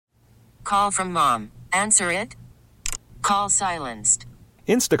Call from mom. Answer it. Call silenced.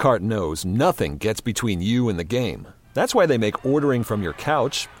 Instacart knows nothing gets between you and the game. That's why they make ordering from your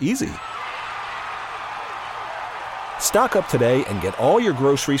couch easy. Stock up today and get all your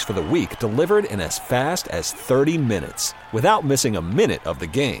groceries for the week delivered in as fast as 30 minutes without missing a minute of the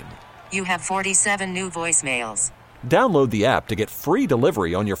game. You have 47 new voicemails. Download the app to get free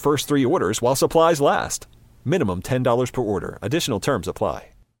delivery on your first 3 orders while supplies last. Minimum $10 per order. Additional terms apply.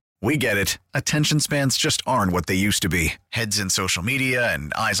 We get it. Attention spans just aren't what they used to be. Heads in social media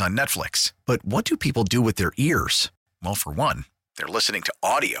and eyes on Netflix. But what do people do with their ears? Well, for one, they're listening to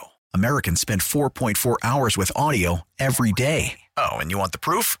audio. Americans spend 4.4 hours with audio every day. Oh, and you want the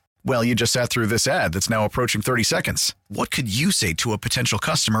proof? Well, you just sat through this ad that's now approaching 30 seconds. What could you say to a potential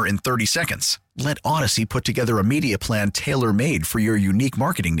customer in 30 seconds? Let Odyssey put together a media plan tailor-made for your unique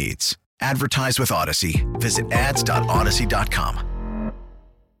marketing needs. Advertise with Odyssey. Visit ads.odyssey.com.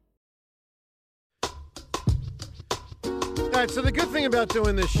 All right, so the good thing about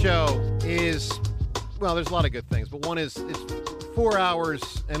doing this show is, well, there's a lot of good things, but one is it's 4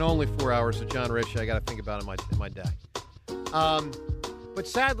 hours and only 4 hours of John Ritchie I got to think about in my day. But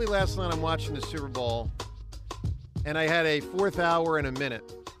sadly, last night I'm watching the Super Bowl, and I had a 4th hour and a minute,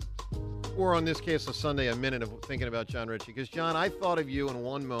 or in this case, a Sunday, a minute of thinking about John Ritchie. Because, John, I thought of you in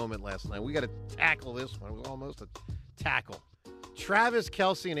one moment last night. We got to tackle this one. It was almost a tackle. Travis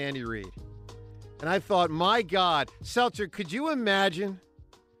Kelce and Andy Reid. And I thought, my God, Seltzer, could you imagine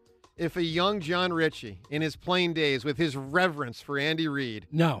if a young John Ritchie in his playing days with his reverence for Andy Reid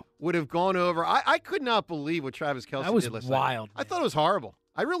would have gone over? I could not believe what Travis Kelce did last night. Wild. I thought it was horrible.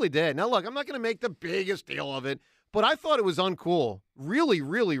 I really did. Now, look, I'm not going to make the biggest deal of it, but I thought it was uncool. Really,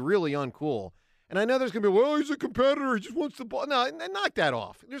 really, really uncool. And I know there's going to be, well, he's a competitor. He just wants the ball. No, knock that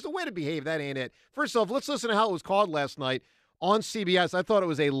off. There's a way to behave. That ain't it. First off, let's listen to how it was called last night on CBS. I thought it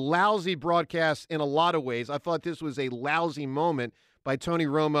was a lousy broadcast in a lot of ways. I thought this was a lousy moment by Tony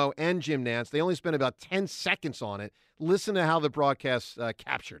Romo and Jim Nantz. They only spent about 10 seconds on it. Listen to how the broadcast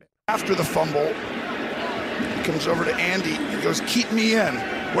captured it. After the fumble, he comes over to Andy. He goes, keep me in.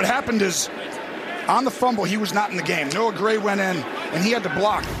 What happened is, on the fumble, he was not in the game. Noah Gray went in, and he had to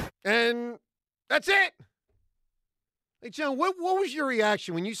block. And that's it. Hey, John, what was your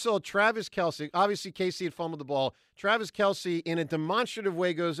reaction when you saw Travis Kelce? Obviously, Casey had fumbled the ball. Travis Kelce, in a demonstrative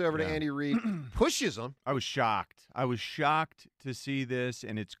way, goes over to Andy Reid, pushes him. I was shocked. I was shocked to see this,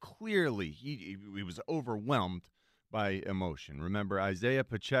 and it's clearly he was overwhelmed by emotion. Remember, Isaiah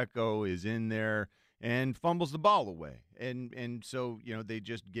Pacheco is in there and fumbles the ball away. And so, they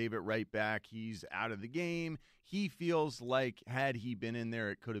just gave it right back. He's out of the game. He feels like had he been in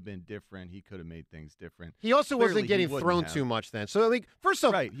there, it could have been different. He could have made things different. He also wasn't getting thrown too much then. So, first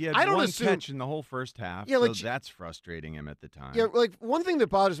off, right. He had one catch in the whole first half, so that's frustrating him at the time. Yeah, one thing that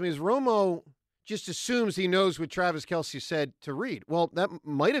bothers me is Romo just assumes he knows what Travis Kelce said to Reid. Well, that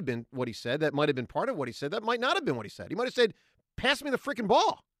might have been what he said. That might have been part of what he said. That might not have been what he said. He might have said, pass me the freaking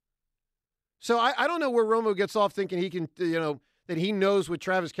ball. So I don't know where Romo gets off thinking he can, that he knows what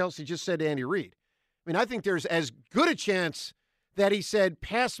Travis Kelce just said to Andy Reid. I mean, I think there's as good a chance that he said,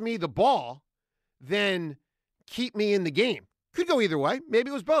 pass me the ball, than keep me in the game. Could go either way. Maybe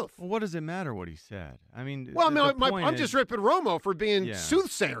it was both. Well, what does it matter what he said? I mean, I'm just ripping Romo for being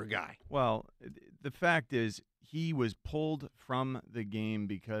soothsayer guy. Well, the fact is he was pulled from the game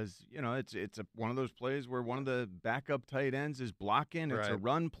because, it's one of those plays where one of the backup tight ends is blocking. It's a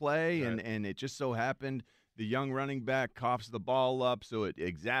run play, and it just so happened the young running back coughs the ball up, so it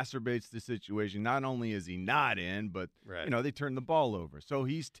exacerbates the situation. Not only is he not in, but, they turn the ball over. So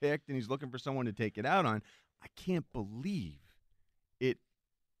he's ticked, and he's looking for someone to take it out on. I can't believe it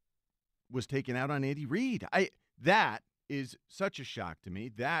was taken out on Andy Reid. That is such a shock to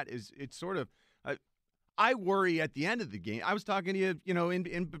me. It's sort of I worry at the end of the game. I was talking to you,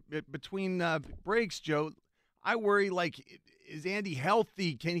 in between breaks, Joe. I worry, is Andy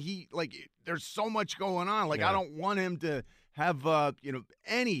healthy? Can he, there's so much going on. I don't want him to have,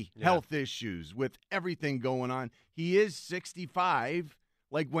 any health issues with everything going on. He is 65.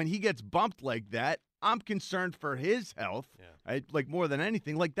 When he gets bumped like that, I'm concerned for his health. Yeah. More than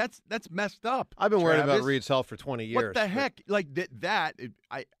anything. That's messed up. I've been worried about Reid's health for 20 years. What the heck?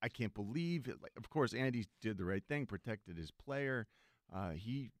 I can't believe it. Of course, Andy did the right thing, protected his player.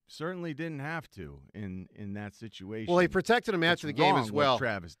 He certainly didn't have to in that situation. Well, he protected him after the game as well. What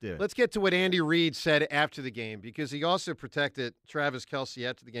Travis did. Let's get to what Andy Reid said after the game, because he also protected Travis Kelce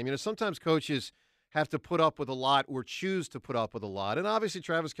after the game. Sometimes coaches have to put up with a lot or choose to put up with a lot. And obviously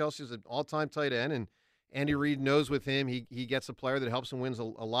Travis Kelce is an all-time tight end, and Andy Reid knows with him he gets a player that helps him wins a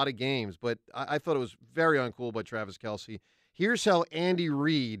lot of games. But I thought it was very uncool by Travis Kelce. Here's how Andy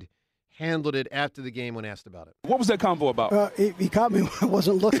Reid handled it after the game when asked about it. What was that convo about? He caught me when I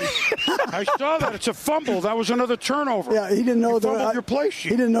wasn't looking. I saw that. It's a fumble. That was another turnover. Yeah, he didn't know that. Your play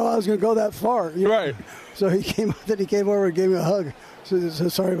sheet. He didn't know I was going to go that far. Right. So he came over and gave me a hug. So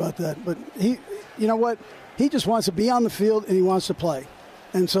sorry about that. But you know what? He just wants to be on the field and he wants to play.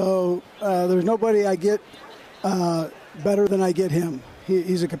 And so there's nobody I get better than I get him.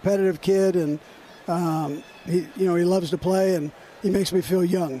 He's a competitive kid, and he loves to play, and he makes me feel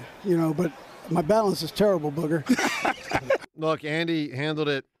young. But my balance is terrible, Booger. Look, Andy handled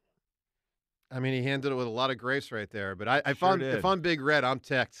it. I mean, he handled it with a lot of grace right there. But I found if I'm Big Red, I'm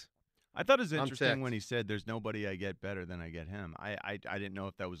ticked. I thought it was interesting when he said, "There's nobody I get better than I get him." I didn't know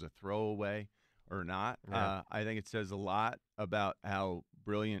if that was a throwaway or not. Yeah. I think it says a lot about how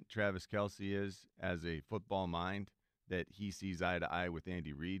brilliant Travis Kelce is as a football mind, that he sees eye to eye with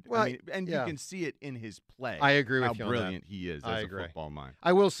Andy Reid. Well, you can see it in his play. I agree with how you brilliant on that. he is I as agree. a football mind.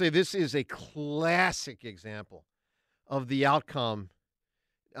 I will say this is a classic example of the outcome.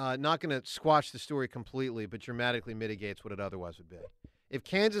 Not going to squash the story completely, but dramatically mitigates what it otherwise would be. If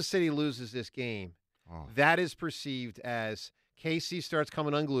Kansas City loses this game, that is perceived as KC starts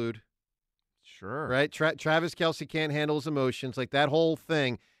coming unglued. Sure. Right? Travis Kelce can't handle his emotions, like that whole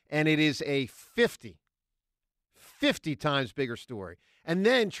thing. And it is a 50 times bigger story. And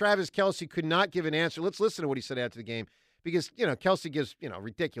then Travis Kelce could not give an answer. Let's listen to what he said after the game, because, Kelce gives, a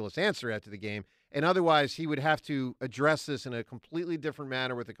ridiculous answer after the game. And otherwise, he would have to address this in a completely different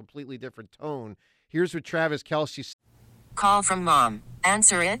manner with a completely different tone. Here's what Travis Kelce said. Call from mom.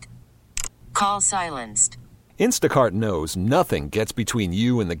 Answer it. Call silenced. Instacart knows nothing gets between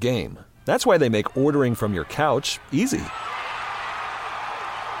you and the game. That's why they make ordering from your couch easy.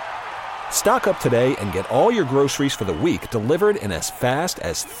 Stock up today and get all your groceries for the week delivered in as fast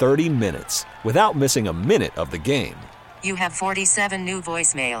as 30 minutes without missing a minute of the game. You have 47 new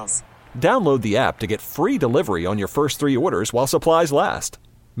voicemails. Download the app to get free delivery on your first 3 orders while supplies last.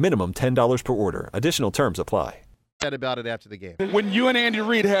 Minimum $10 per order. Additional terms apply. About it after the game. When you and Andy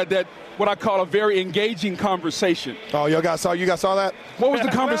Reid had that, what I call a very engaging conversation. Oh, you guys saw that? What was the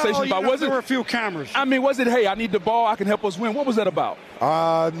conversation about? There were a few cameras. I mean, was it, hey, I need the ball, I can help us win? What was that about?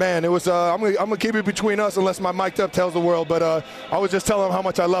 Man, it was, I'm gonna keep it between us unless my mic'd up tells the world, but I was just telling him how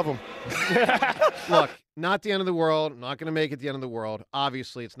much I love him. Look, not the end of the world. Not going to make it the end of the world.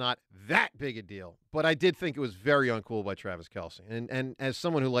 Obviously, it's not that big a deal. But I did think it was very uncool by Travis Kelce. And as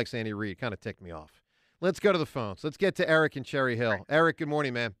someone who likes Andy Reid, kind of ticked me off. Let's go to the phones. Let's get to Eric in Cherry Hill. Eric, good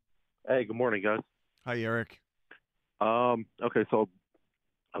morning, man. Hey, good morning, guys. Hi, Eric. Okay, so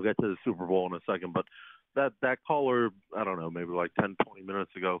I'll get to the Super Bowl in a second, but that caller, I don't know, maybe like 10, 20 minutes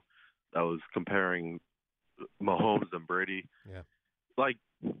ago, that was comparing Mahomes and Brady. Yeah. Like,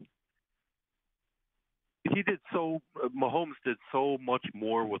 Mahomes did so much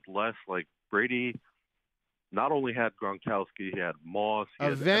more with less. Like, Brady not only had Gronkowski, he had Moss.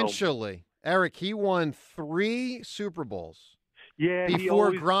 Eventually. Eric, he won 3 Super Bowls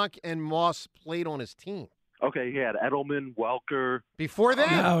before Gronk and Moss played on his team. Okay, he had Edelman, Welker. Before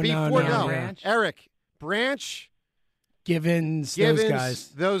that? No. Eric, Branch, Givens,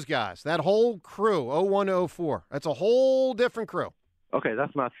 those guys. That whole crew, 01, 04. That's a whole different crew. Okay,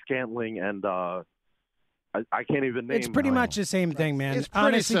 that's not Scantling and I can't even name. It's pretty much the same thing, man. It's pretty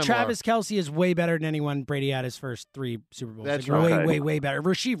Honestly, similar. Travis Kelce is way better than anyone Brady had his first 3 Super Bowls. That's like, right. Way better.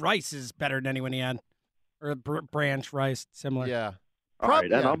 Rasheed Rice is better than anyone he had. Or Branch Rice, similar. Yeah. All right,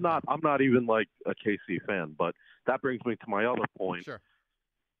 and I'm not even like a KC fan, but that brings me to my other point. Sure.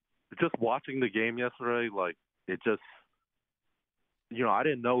 Just watching the game yesterday, like it just, I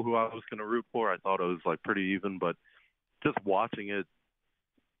didn't know who I was going to root for. I thought it was like pretty even, but just watching it,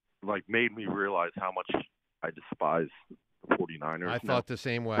 like made me realize how much I despise the 49ers. I thought the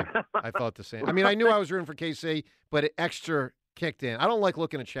same way. I mean, I knew I was rooting for KC, but it extra kicked in. I don't like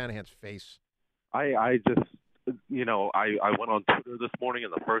looking at Shanahan's face. I just, I went on Twitter this morning,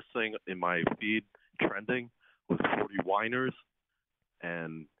 and the first thing in my feed trending was 49ers,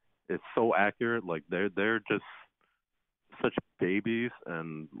 and it's so accurate. Like, they're just such babies,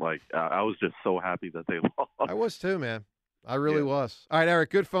 and, like, I was just so happy that they lost. I was too, man. I really was. All right,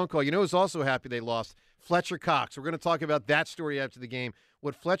 Eric, good phone call. You know who's also happy they lost? Fletcher Cox. We're going to talk about that story after the game.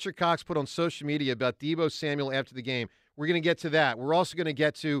 What Fletcher Cox put on social media about Deebo Samuel after the game. We're going to get to that. We're also going to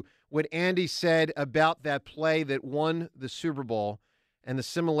get to what Andy said about that play that won the Super Bowl and the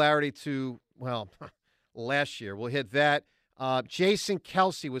similarity to, well, last year. We'll hit that. Jason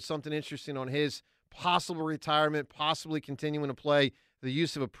Kelce with something interesting on his possible retirement, possibly continuing to play, the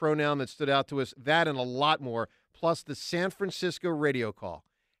use of a pronoun that stood out to us, that and a lot more, plus the San Francisco radio call,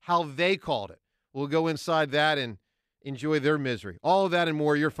 how they called it. We'll go inside that and enjoy their misery. All of that and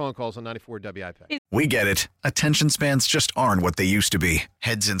more, your phone calls on 94 WIP. We get it. Attention spans just aren't what they used to be.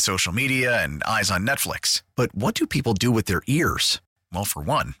 Heads in social media and eyes on Netflix. But what do people do with their ears? Well, for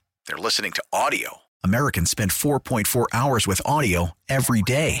one, they're listening to audio. Americans spend 4.4 hours with audio every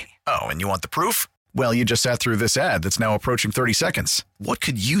day. Oh, and you want the proof? Well, you just sat through this ad that's now approaching 30 seconds. What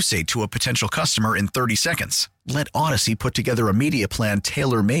could you say to a potential customer in 30 seconds? Let Odyssey put together a media plan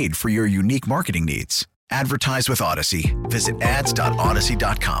tailor-made for your unique marketing needs. Advertise with Odyssey. Visit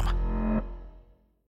ads.odyssey.com.